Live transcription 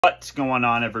What's going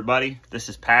on, everybody? This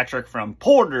is Patrick from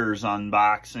Porter's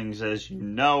Unboxings, as you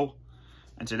know.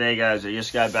 And today, guys, I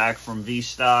just got back from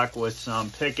Vstock with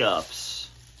some pickups.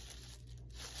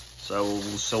 So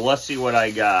let's see what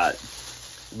I got.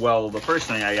 Well, the first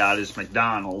thing I got is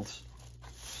McDonald's.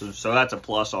 So that's a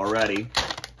plus already.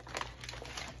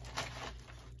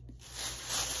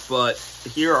 But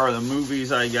here are the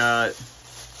movies I got.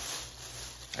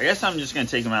 I guess I'm just going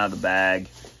to take them out of the bag.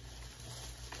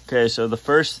 Okay, so the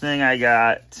first thing I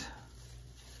got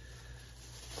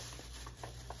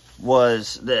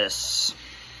was this.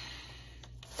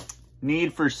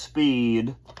 Need for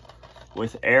Speed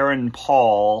with Aaron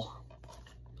Paul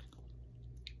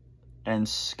and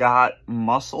Scott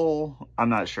Muscle. I'm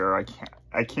not sure.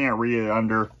 I can't read it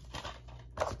under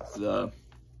the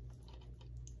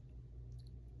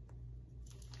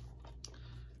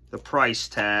price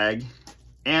tag.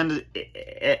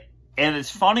 And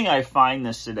it's funny I find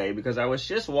this today because I was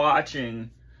just watching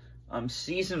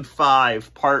Season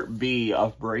 5, Part B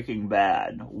of Breaking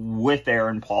Bad with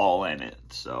Aaron Paul in it.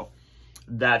 So,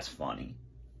 that's funny.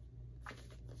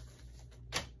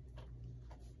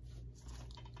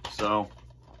 So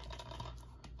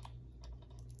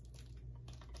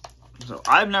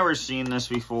I've never seen this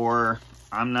before.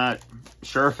 I'm not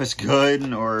sure if it's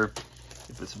good or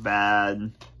if it's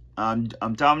bad.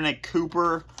 I'm Dominic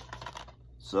Cooper.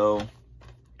 So,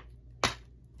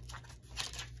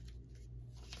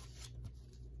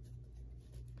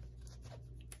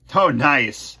 oh,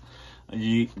 nice.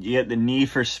 You get the Need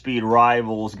for Speed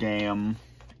Rivals game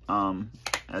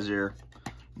as your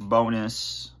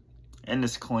bonus, and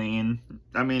it's clean.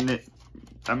 I mean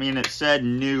it said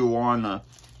new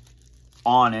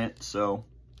on it, so.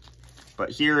 But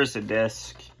here is the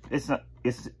disc. It's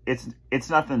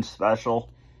nothing special.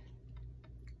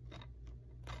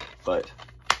 But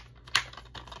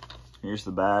here's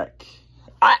the back.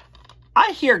 I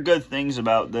hear good things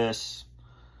about this.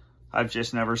 I've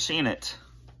just never seen it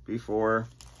before.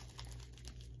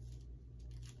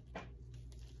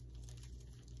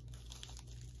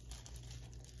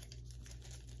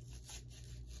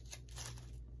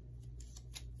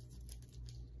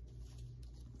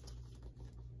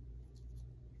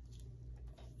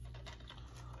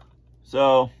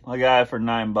 So I got it for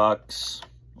 $9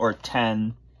 or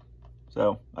 10.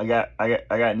 So I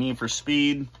got Need for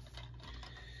Speed.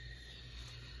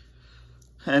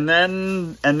 And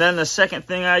then the second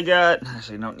thing I got,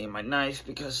 actually I don't need my knife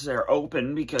because they're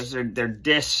open because their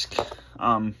disc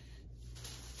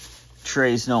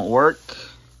trays don't work.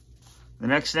 The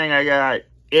next thing I got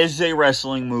is a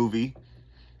wrestling movie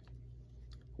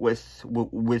with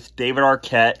David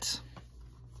Arquette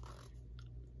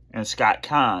and Scott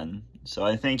Conn. So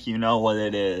I think you know what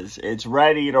it is. It's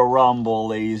Ready to Rumble,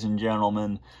 ladies and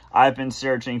gentlemen. I've been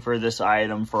searching for this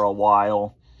item for a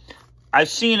while. I've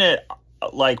seen it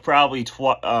like probably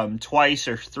twice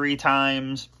or 3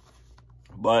 times,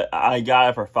 but I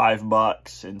got it for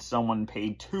 $5 and someone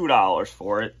paid $2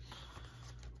 for it.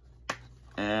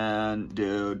 And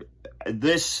dude,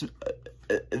 this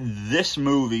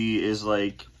movie is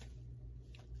like,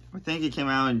 I think it came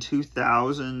out in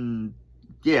 2000.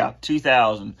 Yeah,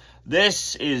 2000.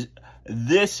 This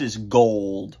is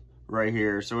gold right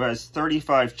here. So it has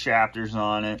 35 chapters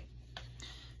on it.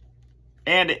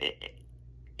 And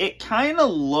it kind of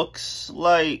looks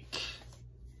like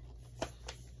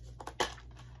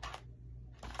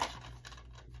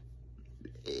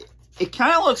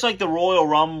the Royal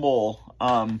Rumble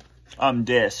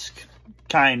disc.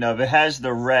 Kind of. It has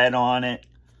the red on it.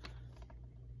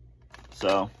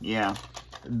 So, yeah.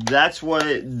 That's what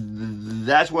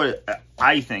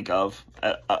I think of,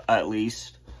 at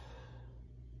least.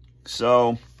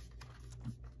 So,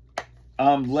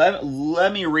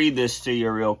 let me read this to you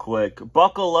real quick.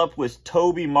 Buckle up with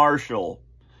Toby Marshall,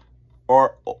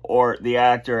 or the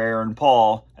actor Aaron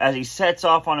Paul, as he sets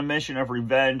off on a mission of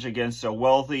revenge against a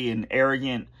wealthy and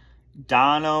arrogant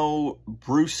Dono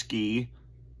Brewski,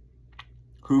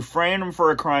 who framed him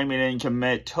for a crime he didn't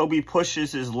commit. Toby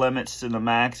pushes his limits to the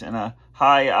max in a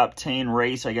high-octane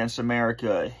race against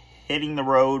America, hitting the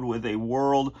road with a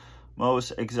world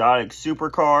most exotic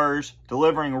supercars,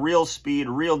 delivering real speed,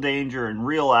 real danger, and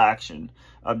real action.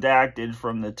 Adapted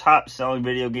from the top-selling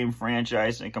video game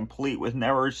franchise and complete with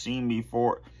never seen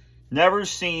before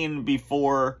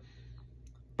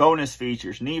bonus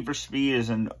features. Need for Speed is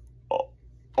an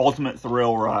ultimate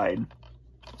thrill ride.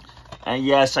 And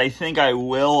yes, I think I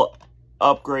will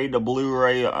upgrade to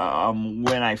Blu-ray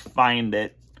when I find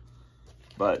it.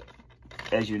 But,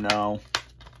 as you know.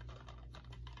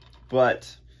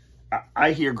 But,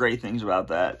 I hear great things about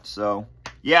that. So,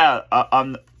 yeah,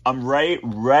 I'm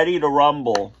ready to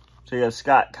rumble. So you have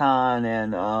Scott Conn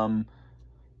and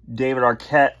David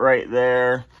Arquette right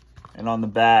there. And on the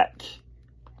back,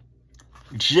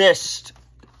 just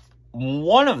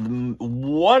one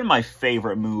of my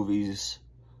favorite movies.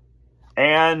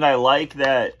 And I like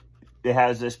that it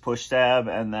has this push tab,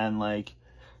 and then like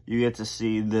you get to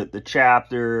see the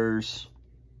chapters.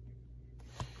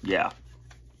 Yeah,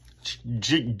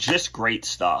 just great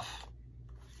stuff.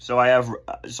 So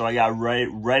I got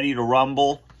ready to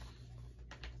rumble.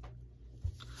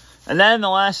 And then the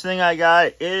last thing I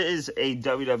got is a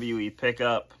WWE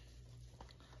pickup.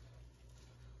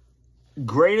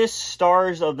 Greatest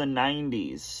stars of the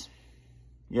 90s.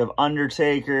 You have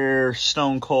Undertaker,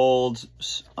 Stone Cold,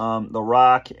 The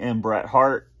Rock, and Bret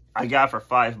Hart. I got for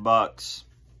 $5.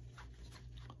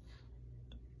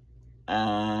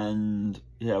 And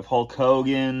you have Hulk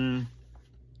Hogan,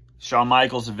 Shawn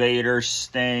Michaels, Vader,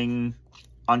 Sting,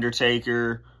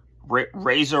 Undertaker,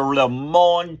 Razor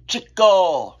Ramon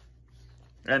Chico.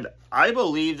 And I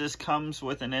believe this comes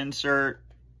with an insert.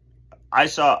 I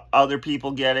saw other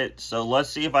people get it, so let's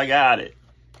see if I got it.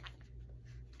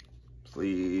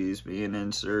 Please be an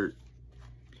insert.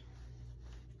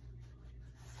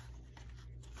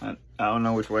 I don't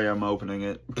know which way I'm opening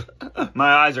it.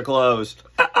 My eyes are closed.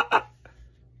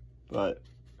 But,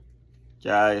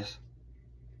 guys,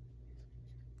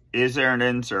 is there an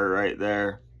insert right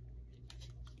there?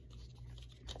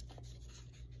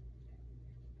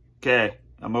 Okay,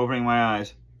 I'm opening my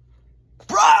eyes.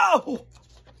 Bro!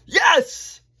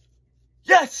 Yes!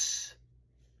 Yes!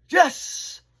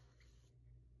 Yes!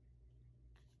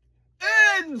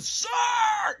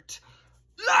 Insert!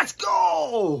 Let's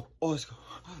go! Oh, let's go.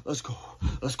 Let's go.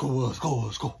 Let's go. Let's go.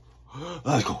 Let's go.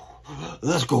 Let's go.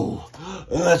 Let's go.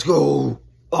 Let's go.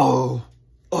 Oh.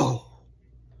 Oh.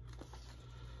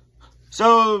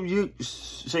 So you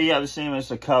have the same as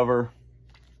the cover.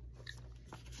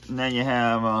 And then you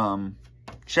have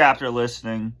chapter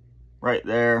listing right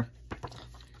there.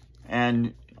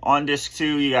 And on disc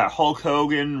 2, you got Hulk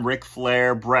Hogan, Ric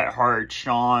Flair, Bret Hart,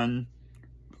 Shawn,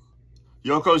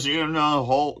 Yokozuna,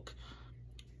 Hulk.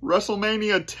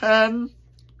 WrestleMania 10,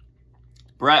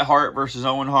 Bret Hart versus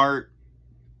Owen Hart.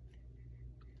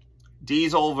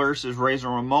 Diesel versus Razor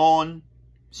Ramon.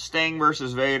 Sting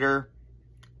versus Vader.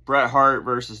 Bret Hart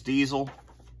versus Diesel.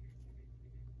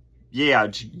 Yeah,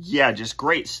 just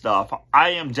great stuff.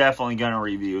 I am definitely going to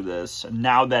review this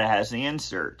now that it has the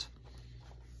insert.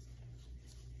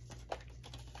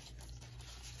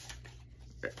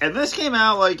 And this came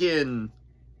out like in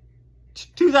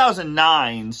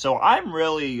 2009, so I'm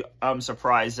really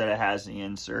surprised that it has the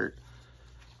insert.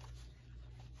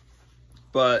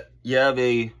 But you have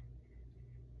an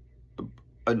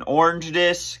orange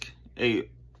disc, a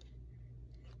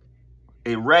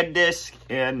red disc,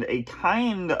 and a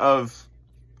kind of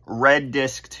red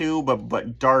disc too,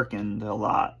 but darkened a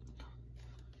lot.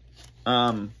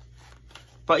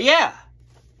 But yeah.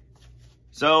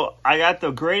 So I got the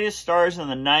greatest stars in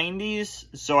the 90s.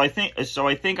 So I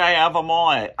think I have them all.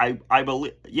 I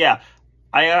believe, yeah.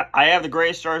 I have the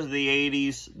greatest stars of the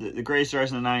 80s, the greatest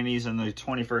stars in the 90s, and the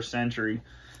 21st century.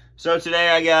 So today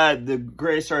I got the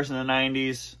greatest stars in the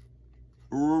 90s,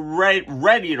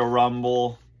 ready to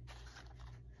rumble,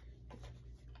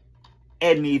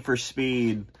 and Need for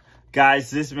Speed. Guys,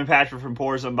 this has been Patrick from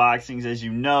Pours Unboxings, as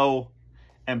you know.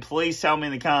 And please tell me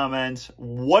in the comments,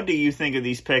 what do you think of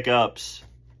these pickups?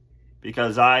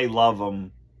 Because I love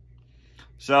them.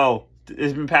 So, this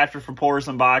has been Patrick from Pours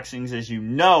Unboxings, as you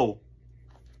know.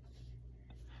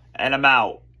 And I'm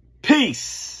out.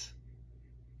 Peace!